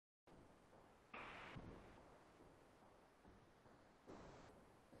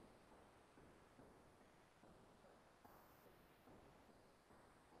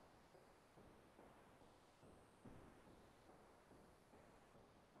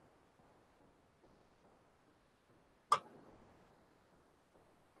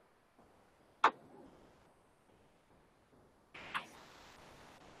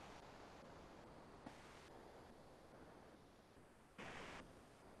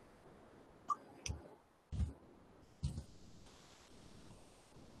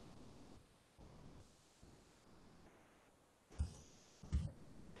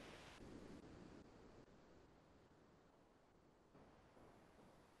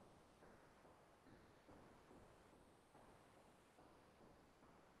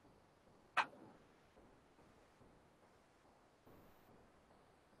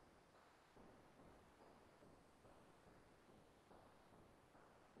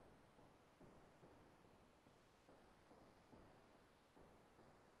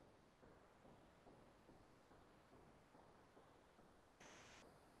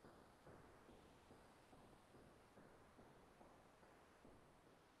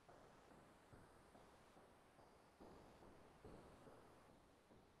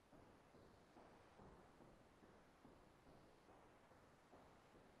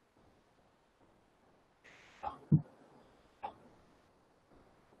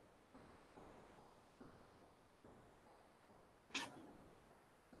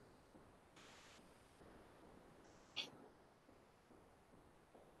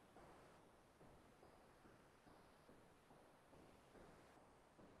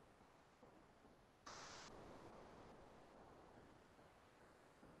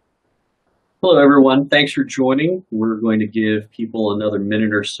Hello, everyone. Thanks for joining. We're going to give people another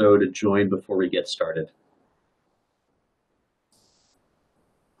minute or so to join before we get started.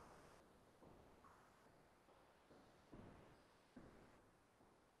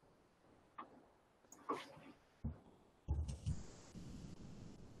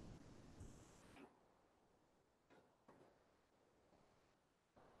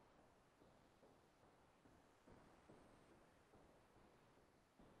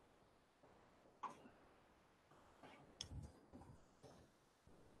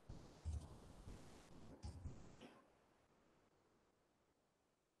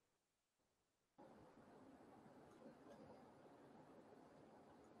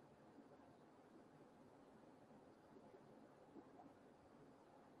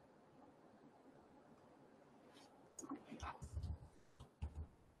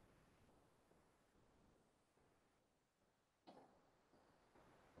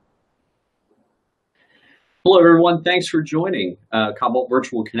 Hello, everyone. Thanks for joining Commvault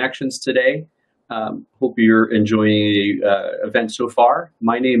Virtual Connections today. Hope you're enjoying the event so far.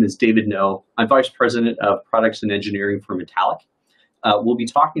 My name is David No. I'm Vice President of Products and Engineering for Metallic. We'll be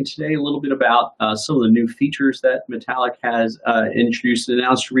talking today a little bit about some of the new features that Metallic has introduced and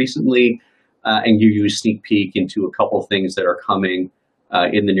announced recently, and give you a sneak peek into a couple things that are coming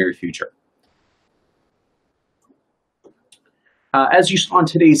in the near future. As you saw in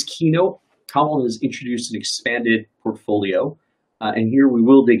today's keynote, Commvault has introduced an expanded portfolio, and here we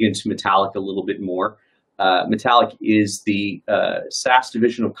will dig into Metallic a little bit more. Metallic is the SaaS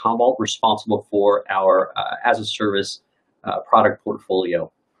division of Commvault responsible for our as-a-service product portfolio.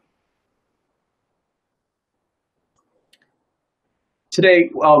 Today,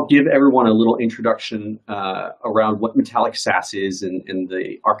 I'll give everyone a little introduction around what Metallic SaaS is and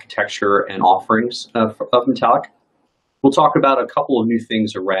the architecture and offerings of Metallic. We'll talk about a couple of new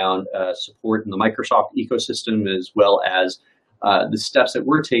things around support in the Microsoft ecosystem, as well as the steps that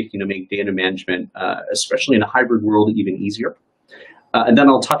we're taking to make data management, especially in a hybrid world, even easier. And then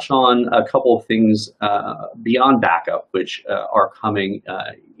I'll touch on a couple of things beyond backup, which are coming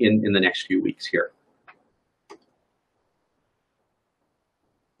in the next few weeks here.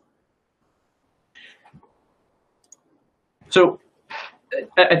 So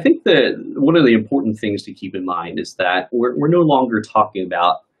I think that one of the important things to keep in mind is that we're no longer talking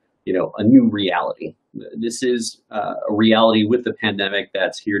about, a new reality. This is a reality with the pandemic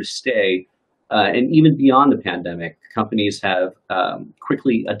that's here to stay. And even beyond the pandemic, companies have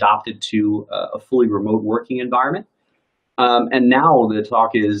quickly adopted to a fully remote working environment. And now the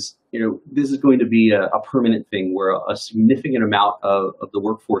talk is, this is going to be a permanent thing where a significant amount of the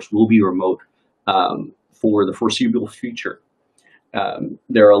workforce will be remote for the foreseeable future.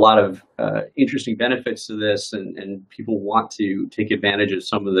 There are a lot of interesting benefits to this, and people want to take advantage of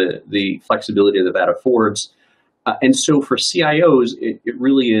some of the flexibility that affords. And so for CIOs, it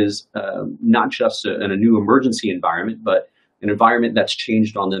really is not just a new emergency environment, but an environment that's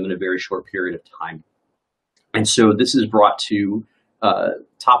changed on them in a very short period of time. And so this is brought to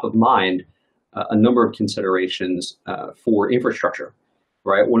top of mind a number of considerations for infrastructure,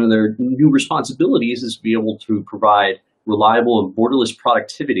 right? One of their new responsibilities is to be able to provide reliable and borderless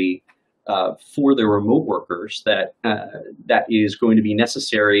productivity for their remote workers that is going to be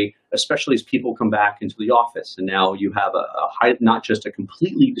necessary, especially as people come back into the office. And now you have not just a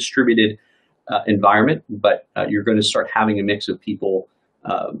completely distributed environment, but you're going to start having a mix of people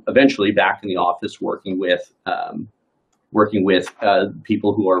eventually back in the office working with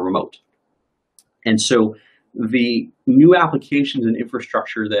people who are remote. And so the new applications and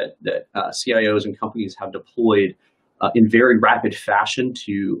infrastructure that CIOs and companies have deployed in very rapid fashion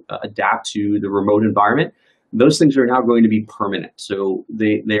to adapt to the remote environment, those things are now going to be permanent. So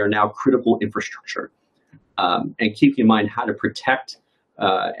they are now critical infrastructure. And keeping in mind how to protect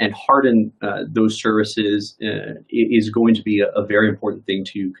and harden those services is going to be a very important thing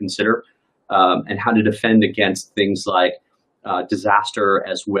to consider, and how to defend against things like disaster,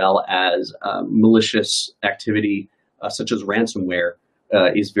 as well as malicious activity such as ransomware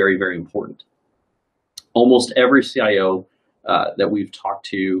is very, very important. Almost every CIO that we've talked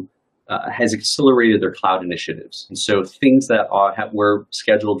to has accelerated their cloud initiatives. And so things that were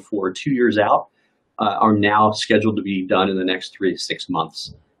scheduled for 2 years out are now scheduled to be done in the next 3 to 6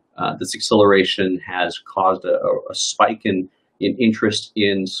 months. This acceleration has caused a spike in interest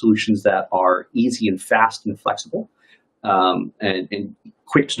in solutions that are easy and fast and flexible, and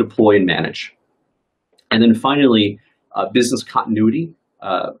quick to deploy and manage. And then finally, business continuity.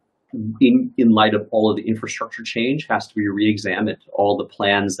 In light of all of the infrastructure change has to be re-examined. All the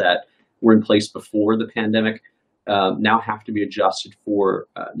plans that were in place before the pandemic now have to be adjusted for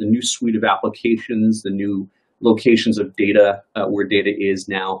the new suite of applications, the new locations of data, where data is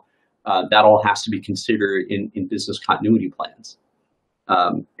now. That all has to be considered in business continuity plans.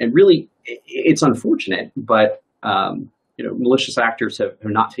 And really, it's unfortunate, but malicious actors have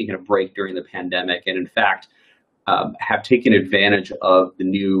not taken a break during the pandemic, and in fact, have taken advantage of the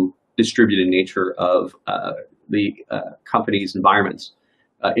new distributed nature of the company's environments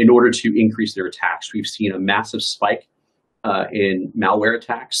in order to increase their attacks. We've seen a massive spike in malware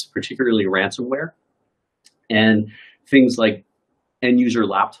attacks, particularly ransomware, and things like end user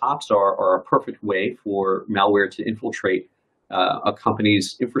laptops are a perfect way for malware to infiltrate a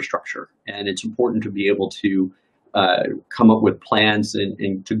company's infrastructure. And it's important to be able to come up with plans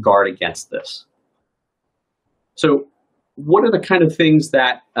and to guard against this. So what are the kind of things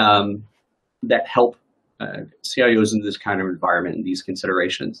that that help CIOs in this kind of environment and these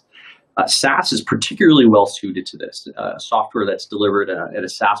considerations? SaaS is particularly well suited to this. Software that's delivered at a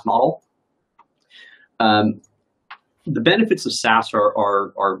SaaS model. The benefits of SaaS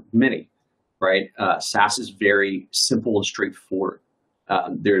are many, right? SaaS is very simple and straightforward.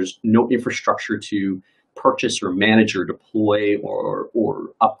 There's no infrastructure to purchase or manage or deploy or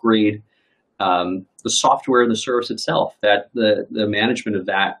upgrade. The software and the service itself, that the management of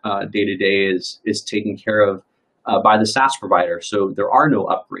that day to day is taken care of by the SaaS provider. So there are no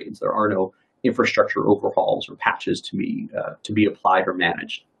upgrades, there are no infrastructure overhauls or patches to be applied or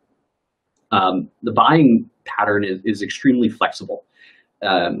managed. The buying pattern is extremely flexible.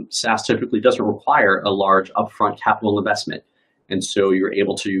 SaaS typically doesn't require a large upfront capital investment, and so you're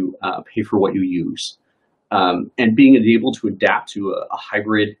able to pay for what you use. And being able to adapt to a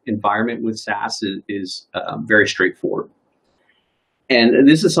hybrid environment with SaaS is very straightforward. And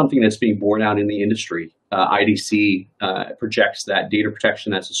this is something that's being borne out in the industry. IDC projects that data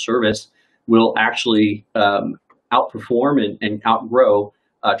protection as a service will actually outperform and outgrow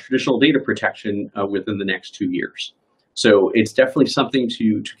traditional data protection within the next 2 years. So it's definitely something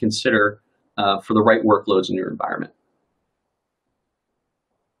to consider for the right workloads in your environment.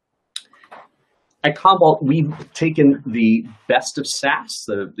 At Commvault, we've taken the best of SaaS,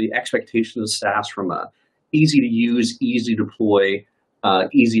 the expectations of SaaS from a easy to use, easy to deploy,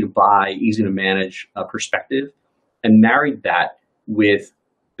 easy to buy, easy to manage perspective, and married that with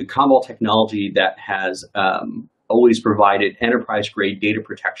the Commvault technology that has always provided enterprise-grade data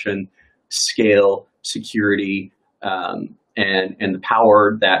protection, scale, security, and the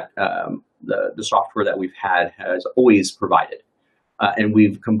power that the software that we've had has always provided. And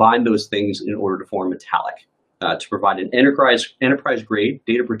we've combined those things in order to form Metallic, to provide an enterprise-grade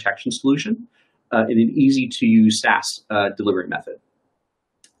data protection solution in an easy-to-use SaaS delivery method.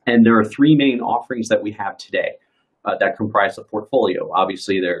 And there are 3 main offerings that we have today that comprise the portfolio.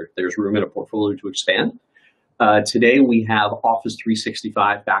 Obviously, there's room in a portfolio to expand. Today, we have Office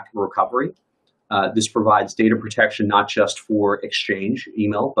 365 Backup and Recovery. This provides data protection not just for Exchange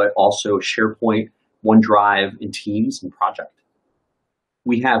email, but also SharePoint, OneDrive, and Teams and Project.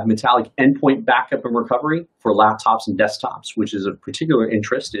 We have Metallic Endpoint Backup and Recovery for laptops and desktops, which is of particular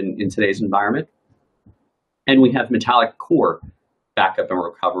interest in today's environment. And we have Metallic Core Backup and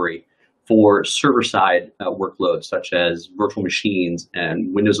Recovery for server-side workloads, such as virtual machines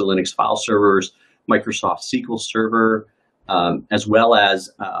and Windows and Linux file servers, Microsoft SQL Server, as well as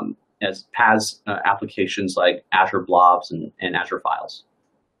PaaS applications like Azure Blobs and Azure Files.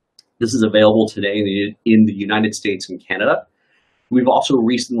 This is available today in the United States and Canada. We've also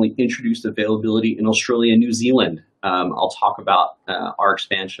recently introduced availability in Australia and New Zealand. I'll talk about our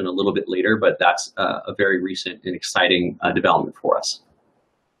expansion a little bit later, but that's a very recent and exciting development for us.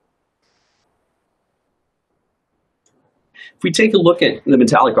 If we take a look at the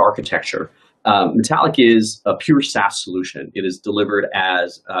Metallic architecture, Metallic is a pure SaaS solution. It is delivered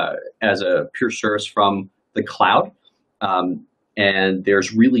as a pure service from the cloud, and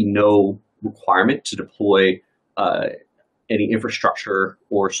there's really no requirement to deploy any infrastructure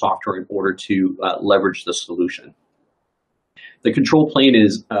or software in order to leverage the solution. The control plane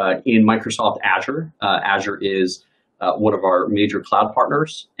is in Microsoft Azure. Azure is one of our major cloud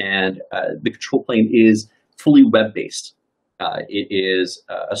partners, and the control plane is fully web-based. It is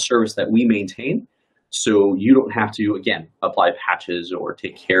a service that we maintain, so you don't have to, again, apply patches or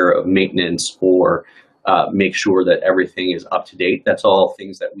take care of maintenance or make sure that everything is up to date. That's all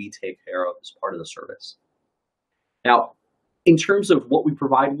things that we take care of as part of the service. Now, in terms of what we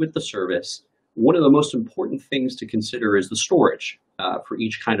provide with the service, one of the most important things to consider is the storage for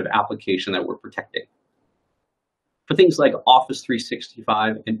each kind of application that we're protecting. For things like Office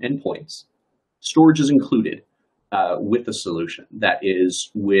 365 and endpoints, storage is included. with the solution. That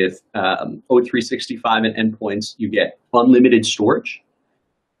is, with O365 and endpoints, you get unlimited storage.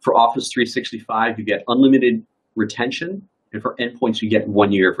 For Office 365, you get unlimited retention, and for endpoints, you get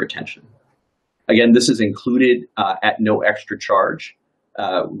 1 year of retention. Again, this is included at no extra charge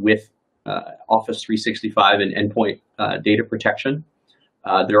with Office 365 and endpoint data protection.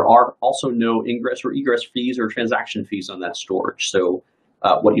 There are also no ingress or egress fees or transaction fees on that storage. So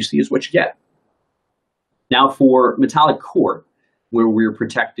what you see is what you get. Now for Metallic Core, where we're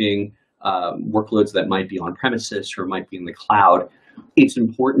protecting workloads that might be on premises or might be in the cloud, it's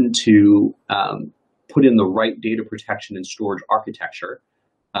important to put in the right data protection and storage architecture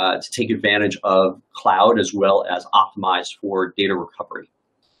to take advantage of cloud as well as optimize for data recovery.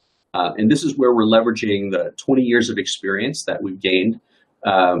 And this is where we're leveraging the 20 years of experience that we've gained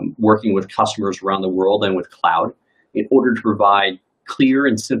working with customers around the world and with cloud in order to provide clear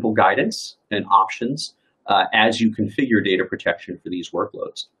and simple guidance and options as you configure data protection for these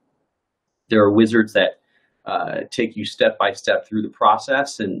workloads. There are wizards that take you step by step through the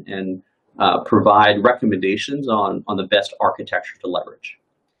process and provide recommendations on the best architecture to leverage.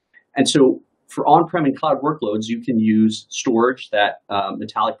 And so for on-prem and cloud workloads, you can use storage that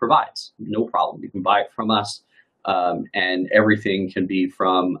Metallic provides. No problem. You can buy it from us, and everything can be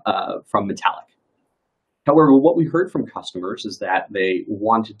from Metallic. However, what we heard from customers is that they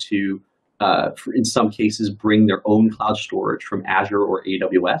wanted to, in some cases, bring their own cloud storage from Azure or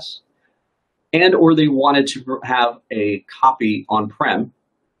AWS, and or they wanted to have a copy on-prem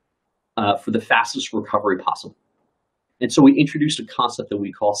for the fastest recovery possible. And so we introduced a concept that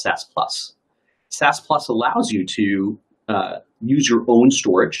we call SaaS Plus. SaaS Plus allows you to use your own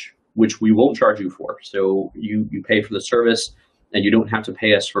storage, which we won't charge you for. So you pay for the service, and you don't have to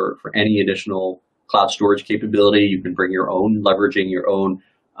pay us for any additional cloud storage capability. You can bring your own, leveraging your own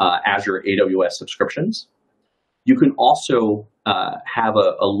Azure AWS subscriptions. You can also have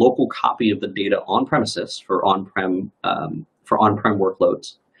a local copy of the data on premises for on-prem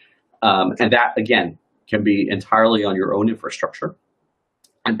workloads. And that, again, can be entirely on your own infrastructure.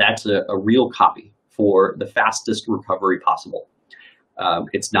 And that's a real copy for the fastest recovery possible.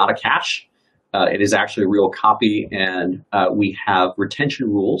 It's not a cache. It is actually a real copy. And we have retention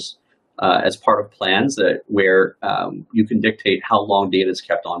rules as part of plans where you can dictate how long data is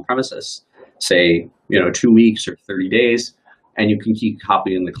kept on premises, say 2 weeks or 30 days, and you can keep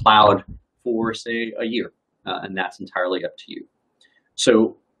copy in the cloud for, say, a year. And that's entirely up to you.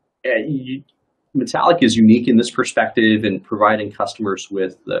 So Metallic is unique in this perspective in providing customers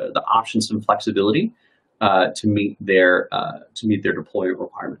with the options and flexibility to meet their deployment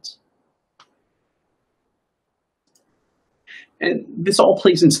requirements. And this all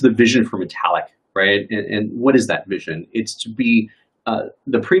plays into the vision for Metallic, right? And what is that vision? It's to be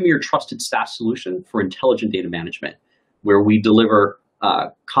the premier trusted SaaS solution for intelligent data management, where we deliver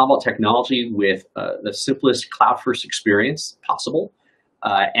Commvault technology with the simplest cloud-first experience possible,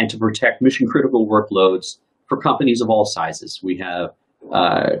 and to protect mission-critical workloads for companies of all sizes. We have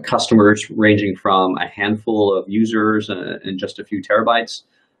customers ranging from a handful of users and just a few terabytes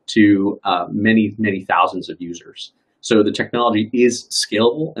to many, many thousands of users. So the technology is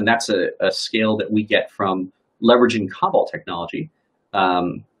scalable, and that's a scale that we get from leveraging Commvault technology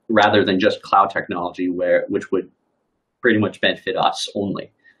rather than just cloud technology, which would pretty much benefit us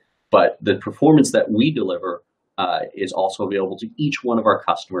only. But the performance that we deliver is also available to each one of our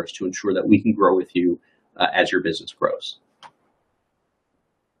customers to ensure that we can grow with you as your business grows.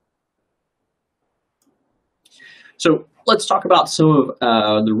 So let's talk about some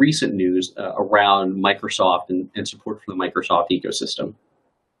of the recent news around Microsoft and support for the Microsoft ecosystem.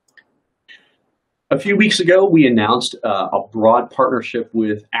 A few weeks ago, we announced a broad partnership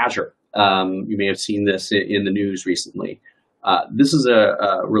with Azure. You may have seen this in the news recently. This is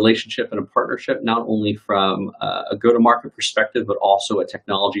a relationship and a partnership not only from a go-to-market perspective, but also a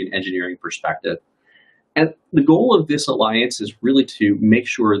technology and engineering perspective. And the goal of this alliance is really to make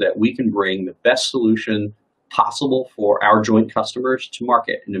sure that we can bring the best solution possible for our joint customers to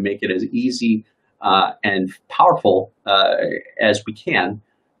market, and to make it as easy and powerful as we can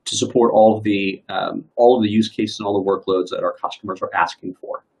to support all of the use cases and all the workloads that our customers are asking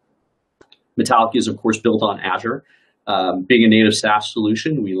for. Metallic is, of course, built on Azure. Being a native SaaS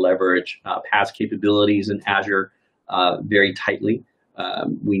solution, we leverage PaaS capabilities in Azure very tightly.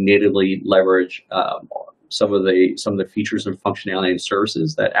 We natively leverage some of the features and functionality and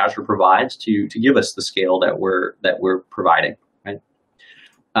services that Azure provides to give us the scale that we're providing. Right?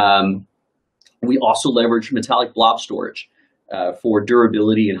 We also leverage Metallic Blob Storage for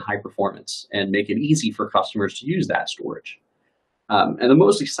durability and high performance, and make it easy for customers to use that storage. And the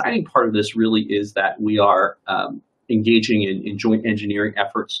most exciting part of this really is that we are engaging in joint engineering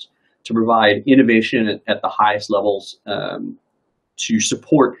efforts to provide innovation at the highest levels, to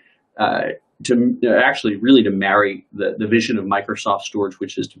support, to actually really to marry the vision of Microsoft Storage,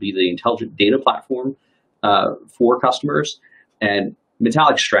 which is to be the intelligent data platform for customers, and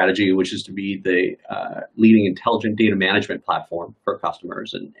Metallic's strategy, which is to be the leading intelligent data management platform for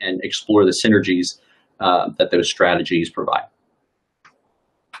customers, and explore the synergies that those strategies provide.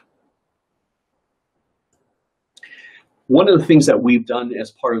 One of the things that we've done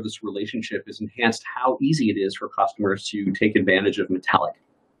as part of this relationship is enhanced how easy it is for customers to take advantage of Metallic.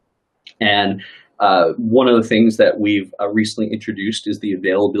 And one of the things that we've recently introduced is the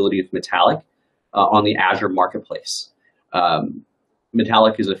availability of Metallic on the Azure Marketplace.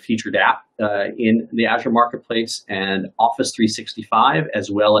 Metallic is a featured app in the Azure Marketplace, and Office 365 as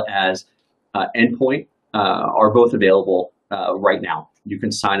well as Endpoint are both available right now. You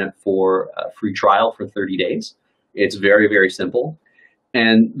can sign up for a free trial for 30 days. It's very, very simple.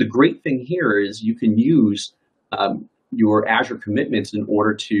 And the great thing here is you can use your Azure commitments in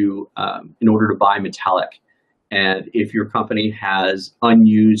order to buy Metallic. And if your company has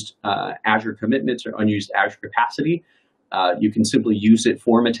unused Azure commitments or unused Azure capacity, you can simply use it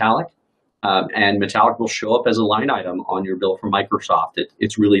for Metallic, and Metallic will show up as a line item on your bill from Microsoft.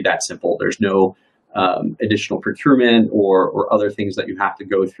 It's really that simple. There's no additional procurement or other things that you have to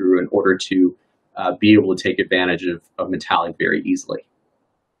go through in order to be able to take advantage of Metallic very easily.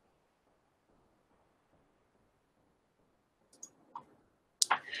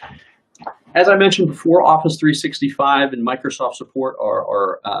 As I mentioned before, Office 365 and Microsoft support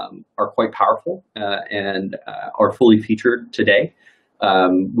are quite powerful and are fully featured today.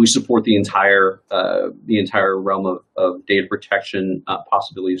 We support the entire realm of data protection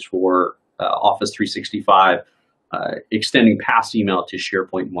possibilities for Office 365, extending past email to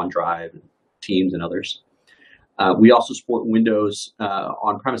SharePoint, OneDrive, Teams, and others. We also support Windows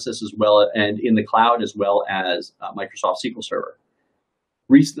on premises as well, and in the cloud, as well as Microsoft SQL Server.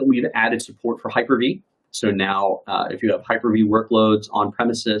 Recently, we've added support for Hyper-V. So now, if you have Hyper-V workloads on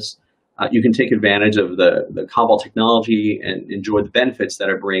premises, you can take advantage of the Commvault technology and enjoy the benefits that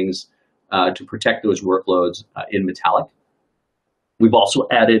it brings to protect those workloads in Metallic. We've also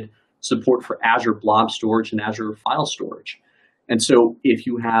added support for Azure Blob Storage and Azure File Storage. And so if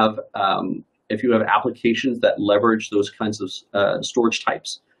you have applications that leverage those kinds of storage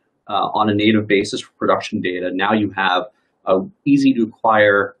types on a native basis for production data, now you have an easy to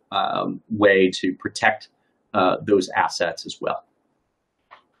acquire way to protect those assets as well.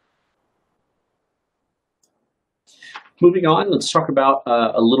 Moving on, let's talk about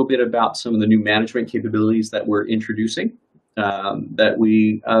a little bit about some of the new management capabilities that we're introducing that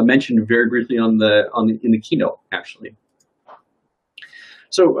we mentioned very briefly in the keynote, actually.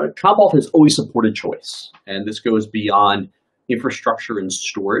 So Commvault has always supported choice, and this goes beyond infrastructure and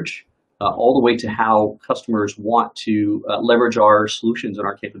storage, all the way to how customers want to leverage our solutions and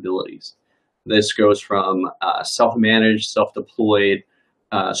our capabilities. This goes from self-managed, self-deployed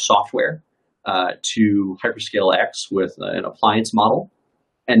software to Hyperscale X with an appliance model,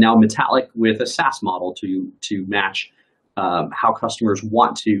 and now Metallic with a SaaS model to match how customers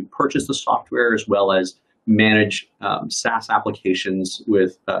want to purchase the software as well as manage SaaS applications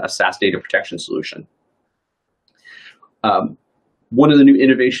with a SaaS data protection solution. One of the new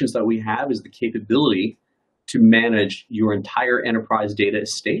innovations that we have is the capability to manage your entire enterprise data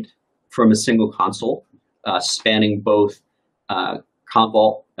estate from a single console, spanning both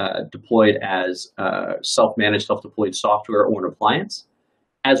Commvault deployed as self-managed, self-deployed software or an appliance,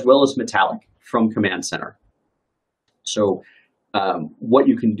 as well as Metallic from Command Center. So what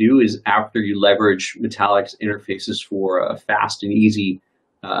you can do is, after you leverage Metallic's interfaces for a fast and easy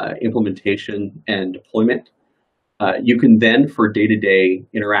implementation and deployment, you can then, for day-to-day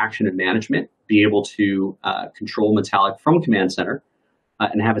interaction and management, be able to control Metallic from Command Center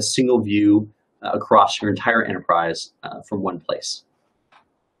and have a single view across your entire enterprise from one place.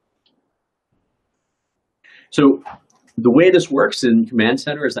 So the way this works in Command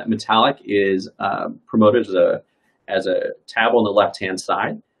Center is that Metallic is promoted as a tab on the left-hand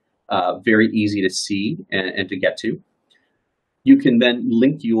side, very easy to see and to get to. You can then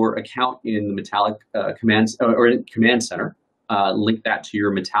link your account in the Metallic Command Center, link that to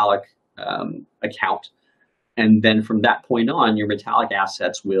your Metallic account, and then from that point on, your Metallic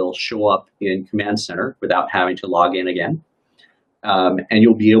assets will show up in Command Center without having to log in again. And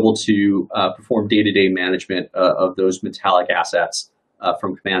you'll be able to perform day-to-day management of those Metallic assets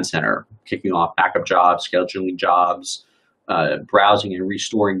from Command Center, kicking off backup jobs, scheduling jobs, browsing and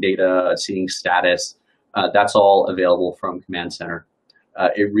restoring data, seeing status. That's all available from Command Center.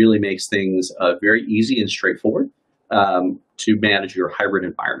 it really makes things very easy and straightforward to manage your hybrid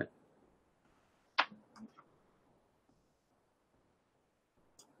environment.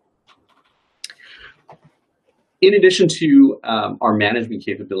 In addition to our management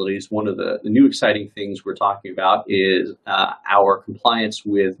capabilities, one of the new exciting things we're talking about is our compliance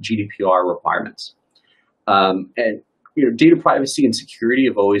with GDPR requirements. And data privacy and security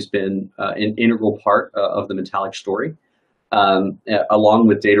have always been an integral part of the Metallic story, along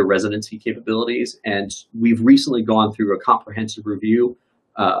with data residency capabilities. And we've recently gone through a comprehensive review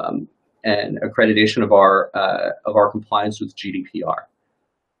and accreditation of our compliance with GDPR.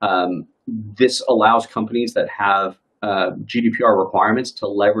 This allows companies that have GDPR requirements to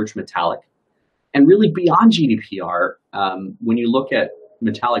leverage Metallic. And really beyond GDPR, when you look at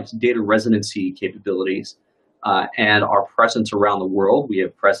Metallic's data residency capabilities and our presence around the world, we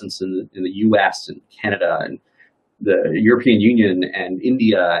have presence in the US and Canada and the European Union and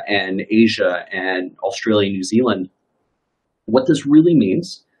India and Asia and Australia and New Zealand. What this really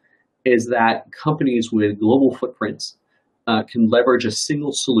means is that companies with global footprints can leverage a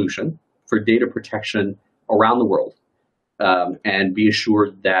single solution for data protection around the world and be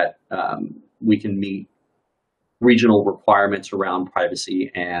assured that we can meet regional requirements around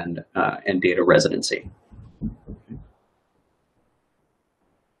privacy and data residency.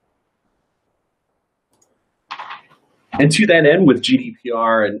 And to that end, with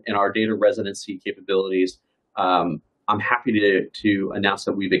GDPR and our data residency capabilities, I'm happy to announce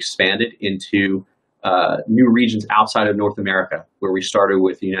that we've expanded into new regions outside of North America, where we started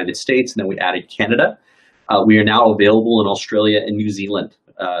with the United States and then we added Canada. We are now available in Australia and New Zealand.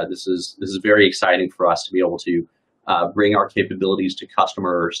 This is very exciting for us to be able to bring our capabilities to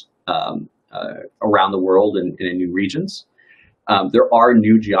customers around the world and in new regions. There are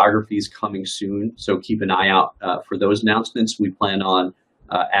new geographies coming soon, so keep an eye out for those announcements. We plan on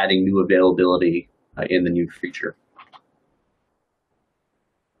adding new availability in the near future.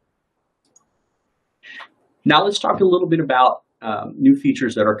 Now let's talk a little bit about new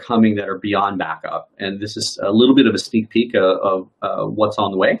features that are coming that are beyond backup. And this is a little bit of a sneak peek of what's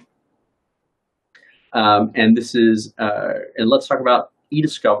on the way. And let's talk about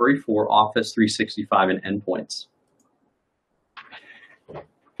e-discovery for Office 365 and endpoints.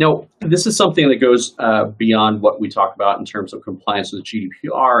 Now, this is something that goes beyond what we talk about in terms of compliance with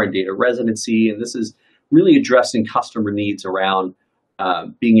GDPR and data residency. And this is really addressing customer needs around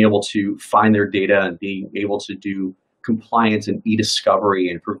being able to find their data and being able to do compliance and e-discovery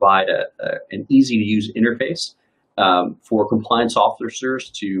and provide an easy-to-use interface for compliance officers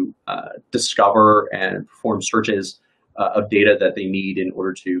to discover and perform searches of data that they need in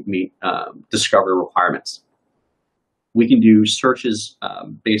order to meet discovery requirements. We can do searches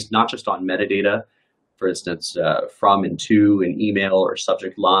based not just on metadata, for instance, from and to an email or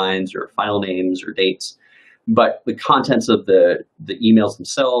subject lines or file names or dates, but the contents of the emails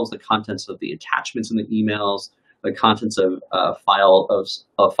themselves, the contents of the attachments in the emails, the contents of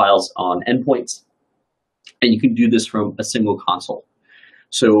files on endpoints, and you can do this from a single console.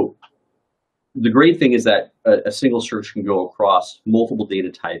 So the great thing is that a single search can go across multiple data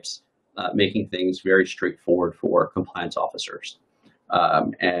types, making things very straightforward for compliance officers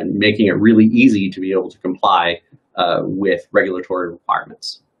and making it really easy to be able to comply with regulatory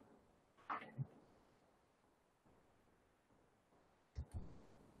requirements.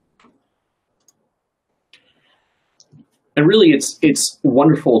 And really, it's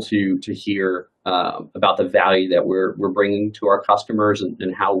wonderful to hear about the value that we're bringing to our customers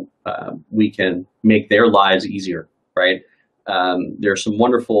and how we can make their lives easier, right? There are some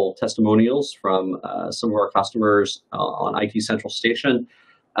wonderful testimonials from some of our customers on IT Central Station,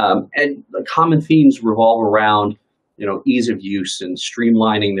 and the common themes revolve around ease of use and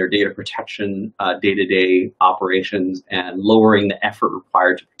streamlining their data protection day-to-day operations and lowering the effort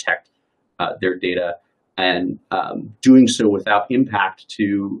required to protect their data, and doing so without impact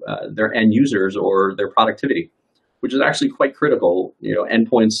to their end users or their productivity, which is actually quite critical.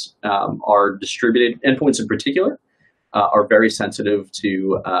 Endpoints are distributed. Endpoints in particular are very sensitive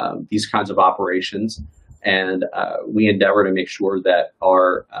to these kinds of operations, and we endeavor to make sure that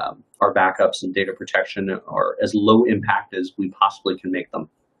our backups and data protection are as low impact as we possibly can make them,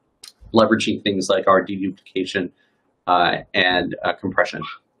 leveraging things like our deduplication and compression,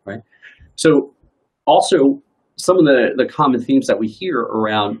 right? So also, some of the common themes that we hear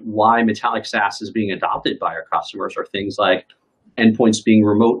around why Metallic SaaS is being adopted by our customers are things like endpoints being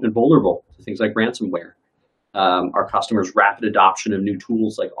remote and vulnerable to things like ransomware, our customers' rapid adoption of new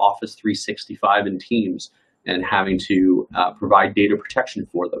tools like Office 365 and Teams, and having to provide data protection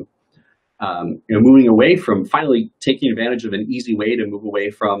for them. moving away from finally taking advantage of an easy way to move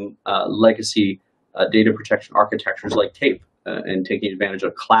away from legacy data protection architectures like tape and taking advantage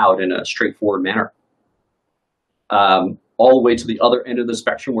of cloud in a straightforward manner. All the way to the other end of the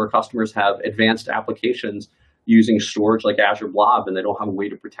spectrum where customers have advanced applications using storage like Azure Blob and they don't have a way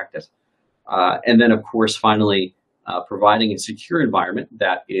to protect it. And then, of course, finally, providing a secure environment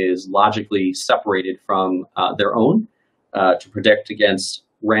that is logically separated from their own to protect against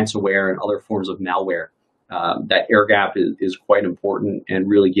ransomware and other forms of malware. That air gap is quite important and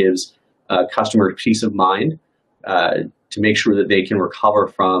really gives customers peace of mind to make sure that they can recover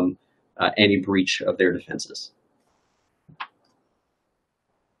from any breach of their defenses.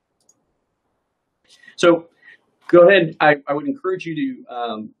 So go ahead. I would encourage you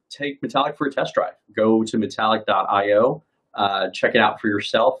to take Metallic for a test drive. Go to metallic.io, check it out for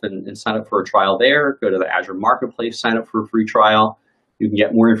yourself and sign up for a trial there. Go to the Azure Marketplace, sign up for a free trial. You can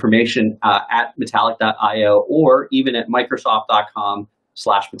get more information at metallic.io or even at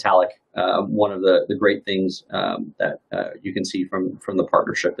microsoft.com/metallic. One of the great things that you can see from the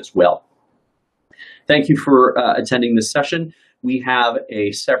partnership as well. Thank you for attending this session. We have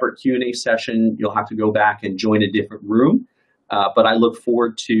a separate Q&A session. You'll have to go back and join a different room. But I look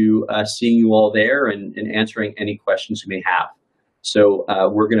forward to seeing you all there and answering any questions you may have. So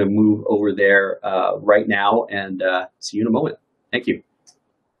we're going to move over there right now and see you in a moment. Thank you.